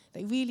you.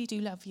 They really do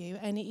love you.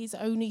 And it is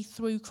only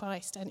through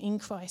Christ and in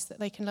Christ that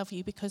they can love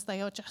you, because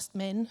they are just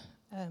men.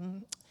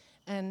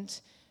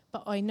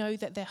 But I know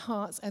that their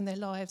hearts and their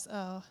lives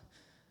are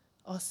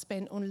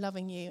spent on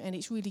loving you, and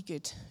it's really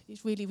good.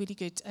 It's really, really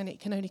good, and it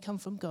can only come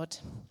from God.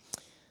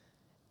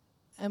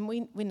 And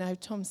we know,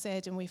 Tom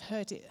said, and we've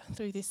heard it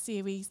through this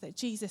series, that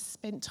Jesus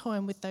spent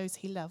time with those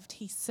he loved.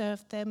 He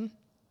served them.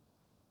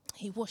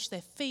 He washed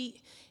their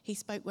feet. He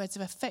spoke words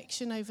of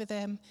affection over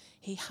them.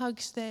 He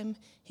hugged them.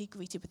 He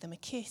greeted with them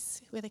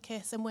with a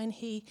kiss. And when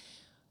he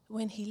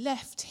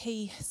left,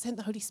 he sent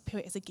the Holy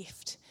Spirit as a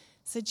gift.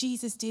 So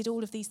Jesus did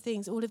all of these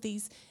things, all of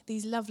these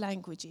love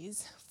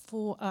languages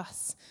for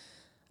us.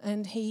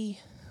 And he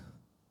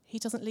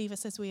doesn't leave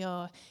us as we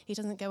are. He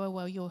doesn't go, oh,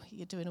 well, you're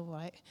doing all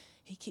right.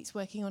 He keeps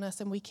working on us,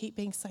 and we keep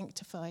being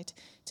sanctified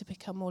to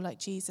become more like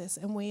Jesus.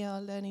 And we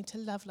are learning to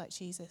love like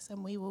Jesus.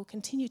 And we will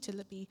continue to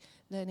be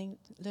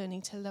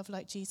learning to love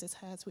like Jesus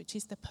has, which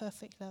is the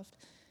perfect love.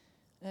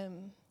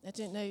 I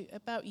don't know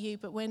about you,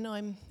 but when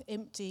I'm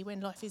empty, when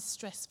life is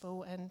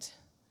stressful and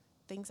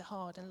things are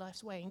hard and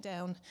life's weighing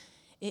down,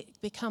 it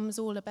becomes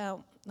all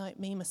about, like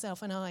me,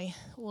 myself, and I,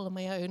 all on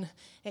my own.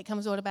 It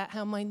comes all about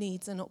how my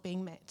needs are not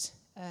being met.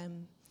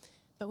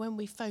 But when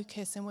we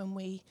focus and when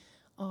we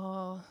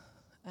are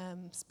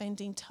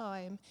spending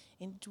time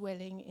in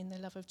dwelling in the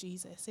love of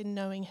Jesus, in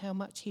knowing how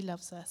much he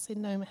loves us,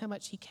 in knowing how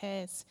much he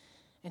cares,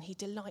 and he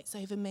delights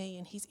over me,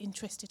 and he's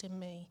interested in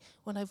me,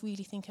 when I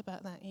really think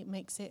about that, it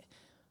makes it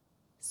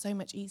so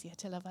much easier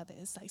to love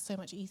others, like so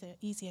much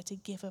easier to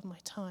give of my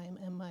time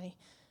and my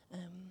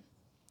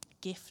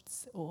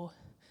gifts or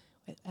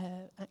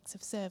acts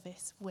of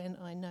service when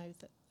I know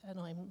that, and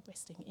I'm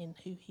resting in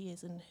who he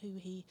is and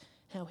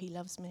how he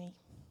loves me.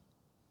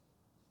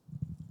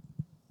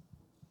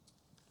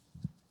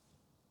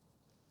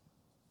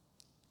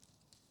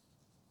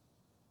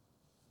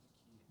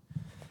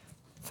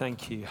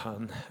 Thank you,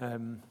 Hun.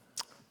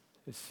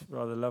 It's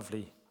rather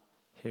lovely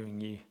hearing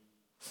you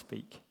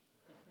speak.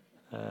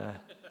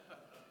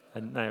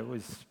 And no, it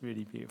was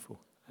really beautiful.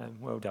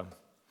 Well done.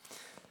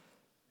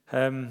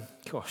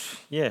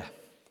 Yeah.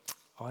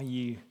 Are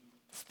you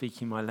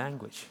speaking my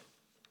language?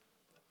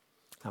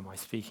 Am I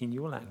speaking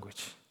your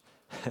language?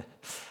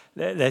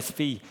 Let's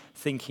be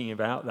thinking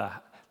about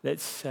that.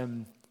 Let's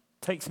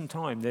take some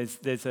time.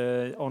 There's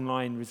an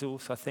online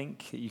resource, I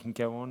think, that you can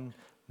go on.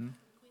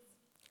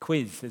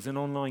 Quiz. There's an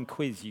online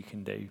quiz you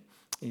can do.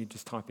 You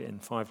just type it in,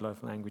 5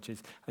 love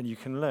languages, and you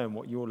can learn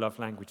what your love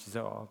languages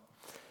are.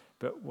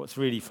 But what's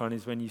really fun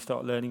is when you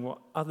start learning what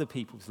other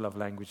people's love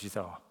languages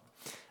are.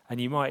 And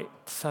you might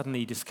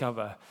suddenly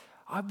discover,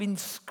 I've been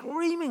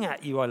screaming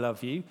at you, I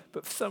love you,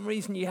 but for some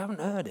reason you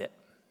haven't heard it.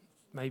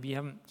 Maybe you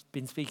haven't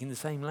been speaking the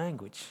same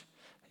language.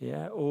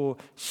 Yeah, or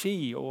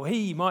she or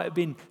he might have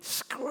been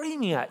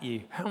screaming at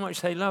you how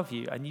much they love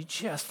you, and you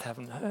just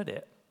haven't heard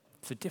it.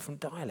 It's a different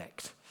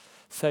dialect.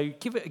 So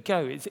give it a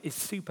go. It's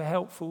super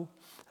helpful.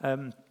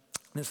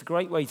 It's a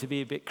great way to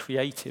be a bit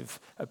creative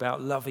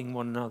about loving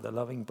one another,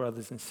 loving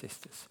brothers and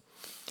sisters.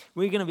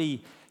 We're going to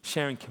be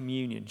sharing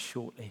communion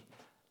shortly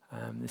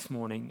this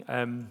morning.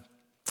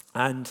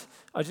 And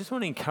I just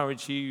want to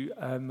encourage you,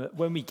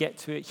 when we get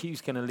to it,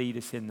 Hugh's going to lead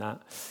us in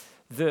that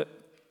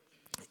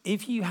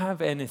if you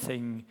have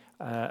anything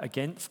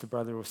against a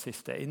brother or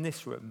sister in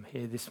this room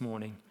here this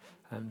morning,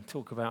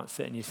 talk about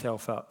setting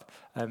yourself up,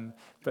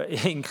 but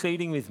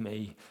including with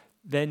me,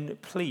 then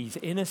please,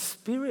 in a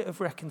spirit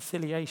of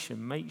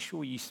reconciliation, make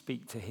sure you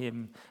speak to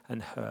him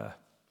and her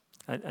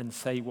and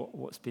say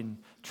what's been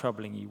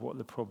troubling you, what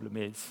the problem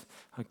is,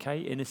 okay?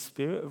 In a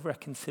spirit of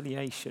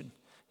reconciliation.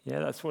 Yeah,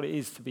 that's what it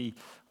is to be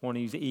one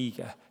who's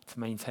eager to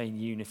maintain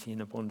unity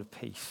in a bond of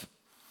peace.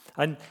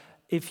 And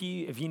if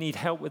you need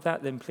help with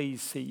that, then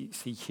please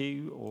see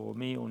Hugh or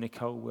me or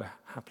Nicole. We'll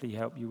happily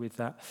help you with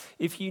that.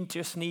 If you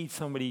just need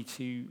somebody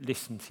to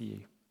listen to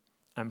you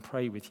and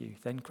pray with you,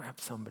 then grab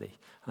somebody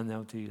and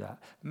they'll do that.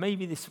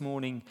 Maybe this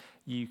morning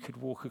you could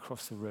walk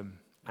across the room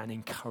and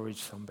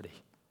encourage somebody.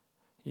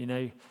 You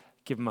know,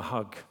 give them a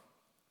hug,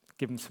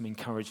 give them some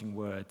encouraging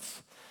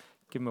words.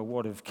 give them a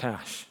wad of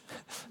cash,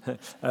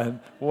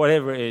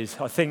 whatever it is.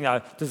 I think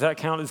does that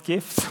count as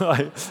gifts?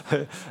 I'm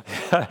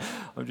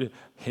just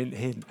hint,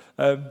 hint.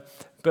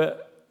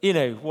 But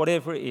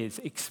whatever it is,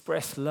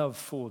 express love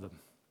for them.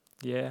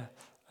 Yeah,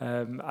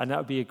 and that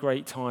would be a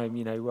great time.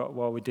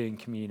 While we're doing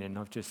communion.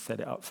 I've just set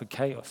it up for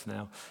chaos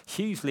now.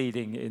 Hugh's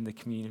leading in the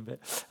communion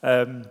bit.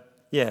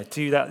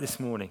 Do that this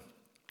morning.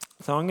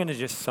 So I'm going to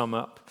just sum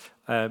up.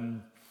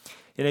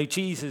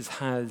 Jesus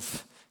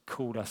has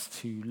called us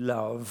to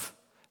love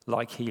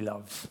like he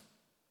loves.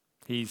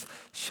 He's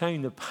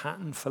shown the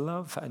pattern for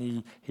love,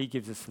 and he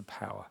gives us the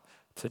power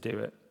to do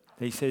it.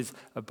 He says,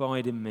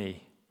 abide in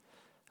me,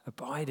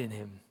 abide in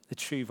him, the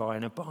true vine,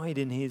 and abide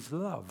in his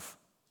love.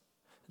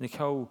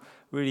 Nicole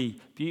really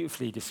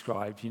beautifully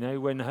described,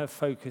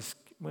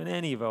 when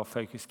any of our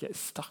focus gets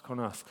stuck on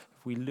us,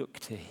 if we look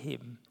to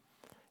him,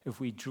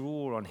 if we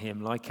draw on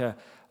him like a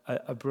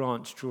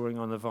branch drawing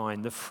on the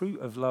vine, the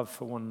fruit of love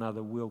for one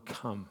another will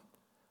come.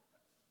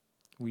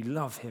 We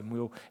love him,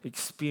 we'll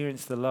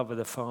experience the love of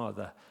the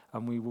Father,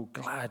 and we will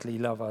gladly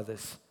love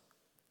others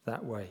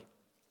that way.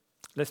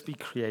 Let's be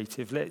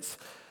creative. Let's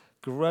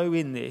grow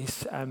in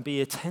this and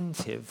be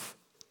attentive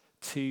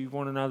to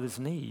one another's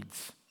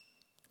needs.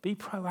 Be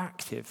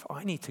proactive.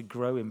 I need to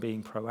grow in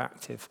being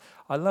proactive.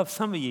 I love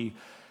some of you.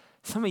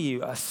 Some of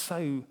you are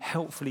so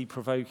helpfully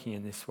provoking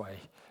in this way.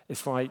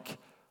 It's like,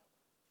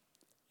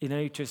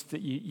 just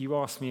that you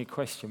asked me a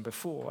question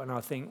before, and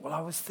I think, well, I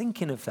was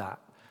thinking of that.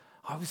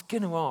 I was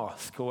going to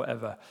ask or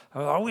whatever.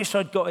 I wish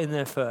I'd got in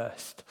there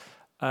first.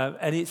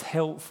 And it's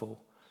helpful.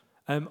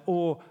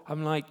 Or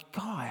I'm like,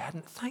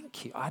 God,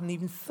 thank you. I hadn't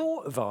even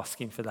thought of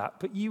asking for that.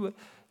 But you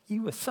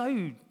were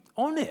so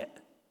on it.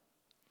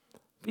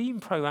 Being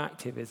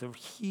proactive is a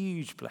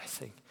huge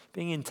blessing.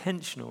 Being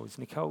intentional, as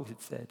Nicole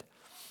had said.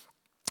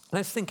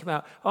 Let's think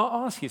about,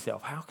 ask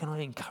yourself, how can I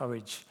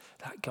encourage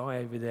that guy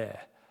over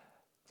there?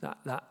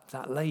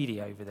 That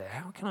lady over there?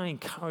 How can I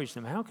encourage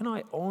them? How can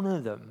I honor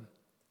them?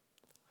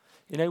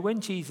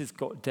 When Jesus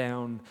got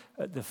down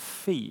at the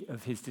feet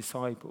of his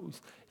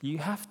disciples, you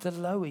have to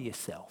lower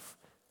yourself.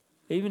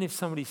 Even if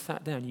somebody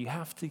sat down, you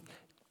have to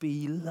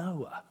be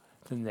lower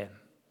than them.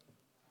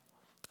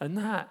 And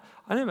that,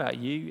 I don't know about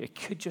you, it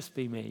could just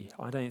be me.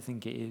 I don't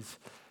think it is.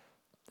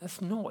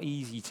 That's not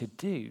easy to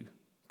do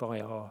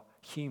by our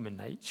human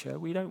nature.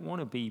 We don't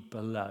want to be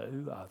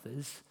below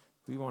others.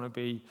 We want to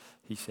be,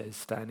 he says,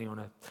 standing on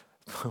a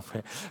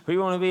we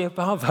want to be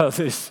above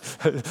others.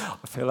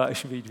 I feel like I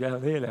should be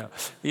down here now.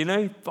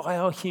 By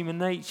our human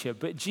nature.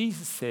 But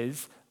Jesus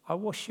says, I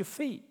wash your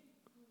feet.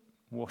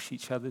 Wash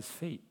each other's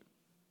feet.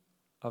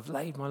 I've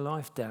laid my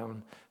life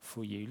down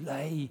for you.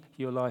 Lay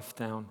your life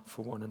down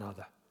for one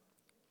another.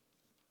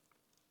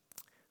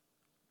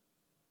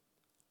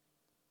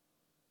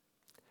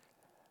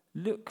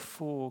 Look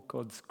for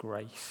God's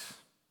grace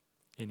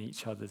in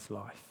each other's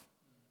life.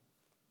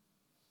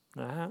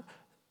 Now,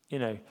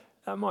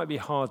 that might be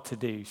hard to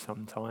do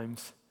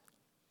sometimes,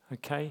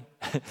 okay?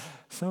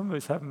 Some of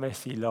us have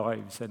messy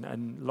lives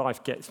and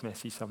life gets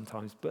messy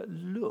sometimes, but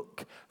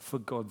look for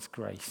God's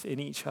grace in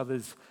each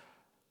other's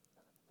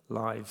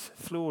lives,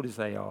 flawed as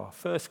they are.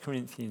 1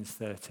 Corinthians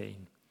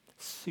 13,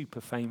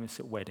 super famous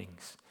at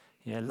weddings.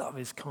 Love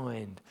is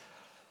kind.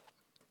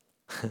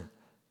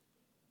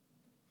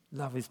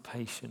 Love is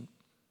patient.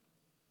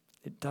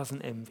 It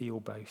doesn't envy or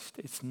boast.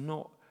 It's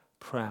not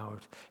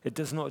proud. It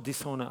does not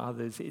dishonor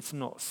others. It's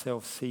not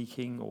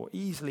self-seeking or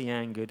easily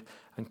angered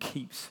and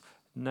keeps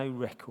no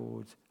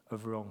record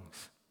of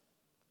wrongs.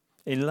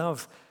 In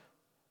love,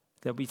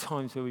 there'll be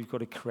times where we've got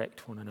to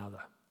correct one another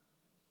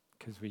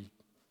because we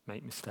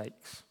make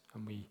mistakes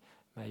and we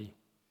may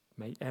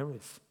make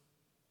errors.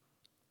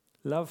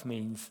 Love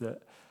means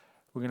that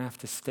we're going to have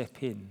to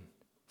step in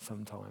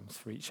sometimes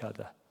for each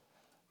other.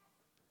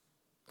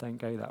 Don't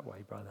go that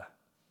way, brother.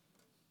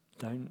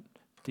 Don't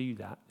do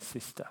that,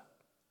 sister.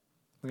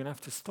 We're going to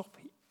have to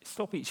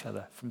stop each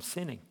other from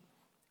sinning.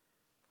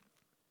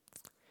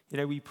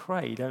 We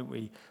pray, don't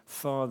we?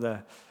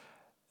 Father,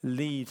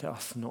 lead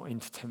us not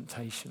into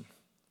temptation.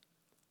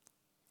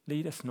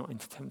 Lead us not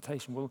into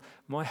temptation. Well,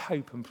 my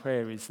hope and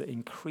prayer is that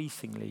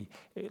increasingly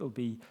it'll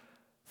be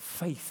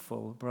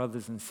faithful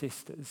brothers and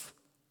sisters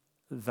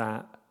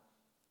that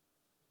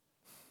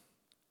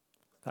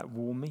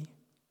warm me,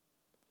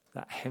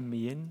 that hem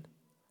me in,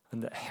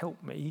 and that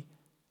help me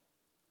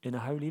in a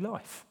holy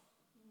life.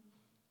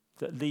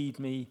 That lead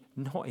me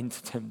not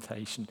into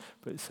temptation,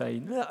 but say,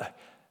 no,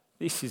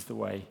 this is the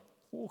way.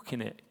 Walk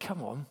in it.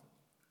 Come on.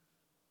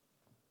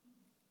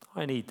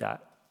 I need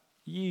that.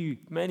 You,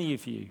 many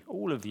of you,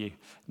 all of you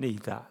need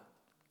that.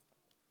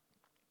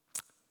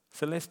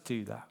 So let's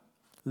do that.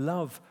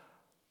 Love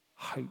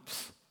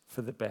hopes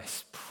for the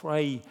best.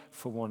 Pray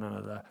for one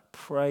another.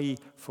 Pray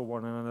for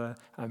one another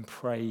and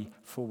pray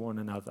for one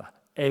another.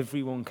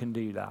 Everyone can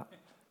do that.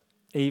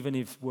 Even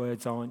if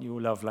words aren't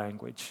your love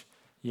language.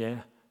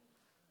 Yeah?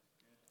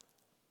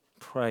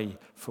 Pray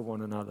for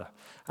one another.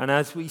 And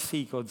as we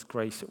see God's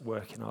grace at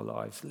work in our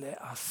lives,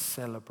 let us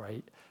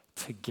celebrate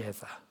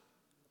together.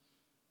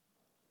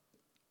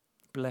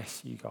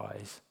 Bless you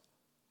guys.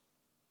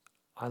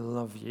 I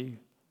love you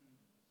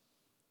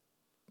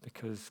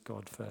because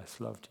God first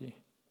loved you.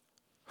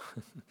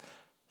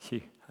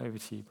 Hugh, over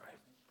to you, bro.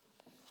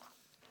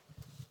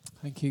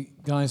 Thank you,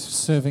 guys, for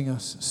serving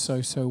us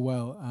so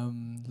well.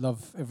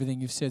 Love everything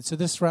you've said. So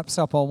this wraps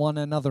up our One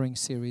Anothering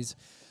series.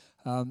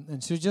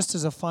 And so just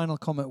as a final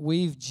comment,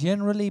 we've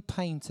generally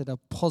painted a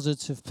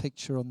positive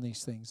picture on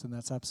these things, and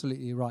that's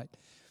absolutely right.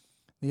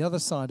 The other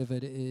side of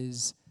it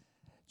is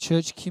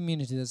church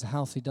community that's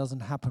healthy doesn't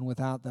happen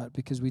without that,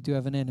 because we do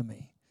have an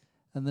enemy.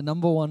 And the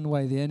number one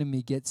way the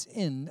enemy gets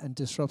in and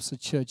disrupts the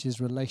church is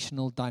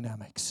relational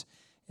dynamics.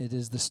 It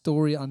is the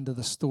story under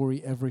the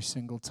story every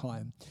single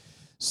time.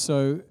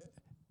 So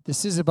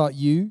this is about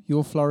you,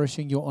 your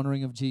flourishing, your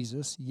honoring of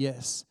Jesus,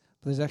 yes.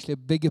 But there's actually a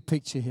bigger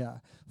picture here.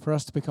 For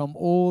us to become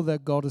all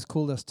that God has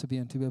called us to be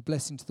and to be a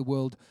blessing to the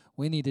world,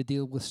 we need to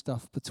deal with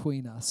stuff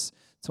between us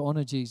to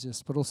honor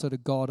Jesus, but also to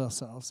guard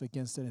ourselves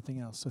against anything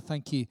else. So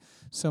thank you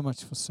so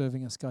much for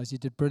serving us, guys. You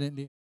did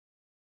brilliantly.